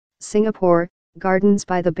Singapore, Gardens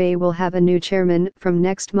by the Bay will have a new chairman from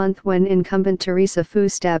next month when incumbent Theresa Foo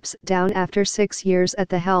steps down after 6 years at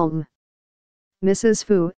the helm. Mrs.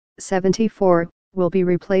 Foo, 74, will be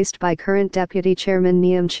replaced by current Deputy Chairman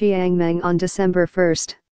Ngiam Chiang Meng on December 1.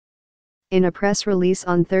 In a press release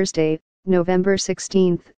on Thursday, November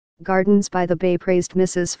 16, Gardens by the Bay praised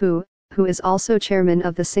Mrs. Foo, who is also chairman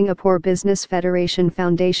of the Singapore Business Federation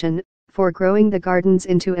Foundation, for growing the gardens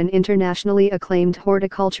into an internationally acclaimed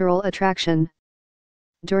horticultural attraction.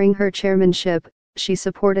 During her chairmanship, she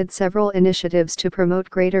supported several initiatives to promote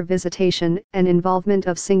greater visitation and involvement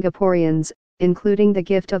of Singaporeans, including the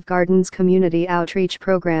Gift of Gardens community outreach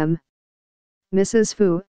program. Mrs.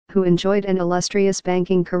 Foo, who enjoyed an illustrious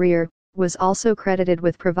banking career, was also credited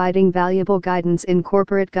with providing valuable guidance in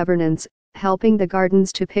corporate governance, helping the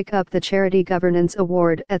gardens to pick up the Charity Governance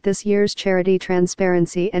Award at this year's Charity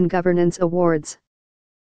Transparency and Governance Awards.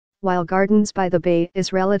 While Gardens by the Bay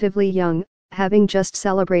is relatively young, having just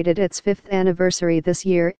celebrated its 5th anniversary this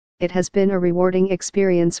year, it has been a rewarding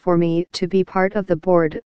experience for me to be part of the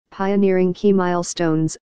board, pioneering key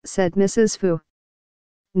milestones, said Mrs. Foo.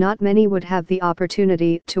 Not many would have the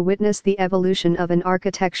opportunity to witness the evolution of an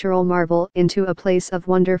architectural marvel into a place of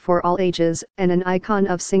wonder for all ages and an icon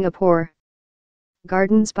of Singapore.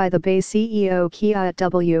 Gardens by the Bay CEO Kia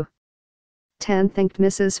W. Tan thanked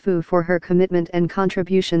Mrs. Foo for her commitment and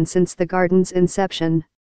contribution since the garden's inception.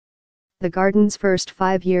 The garden's first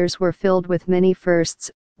 5 years were filled with many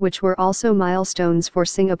firsts, which were also milestones for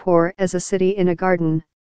Singapore as a city in a garden.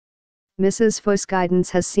 Mrs. Foo's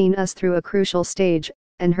guidance has seen us through a crucial stage,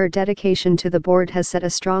 and her dedication to the board has set a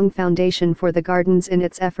strong foundation for the gardens in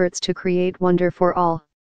its efforts to create wonder for all.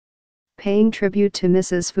 Paying tribute to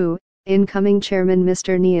Mrs. Foo, incoming chairman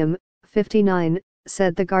Mr. Ngiam, 59,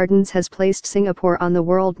 said the gardens has placed Singapore on the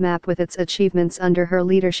world map with its achievements under her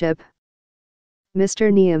leadership.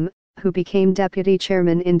 Mr. Ngiam, who became deputy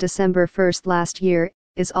chairman in December 1 last year,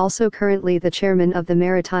 is also currently the chairman of the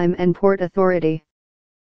Maritime and Port Authority.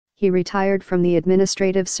 He retired from the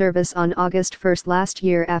administrative service on August 1 last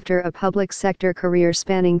year after a public sector career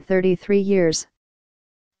spanning 33 years.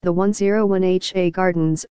 The 101HA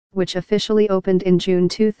Gardens, which officially opened in June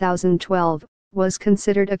 2012, was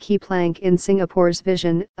considered a key plank in Singapore's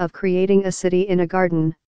vision of creating a city in a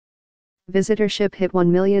garden. Visitorship hit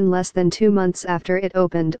 1 million less than 2 months after it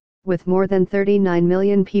opened, with more than 39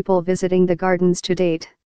 million people visiting the gardens to date.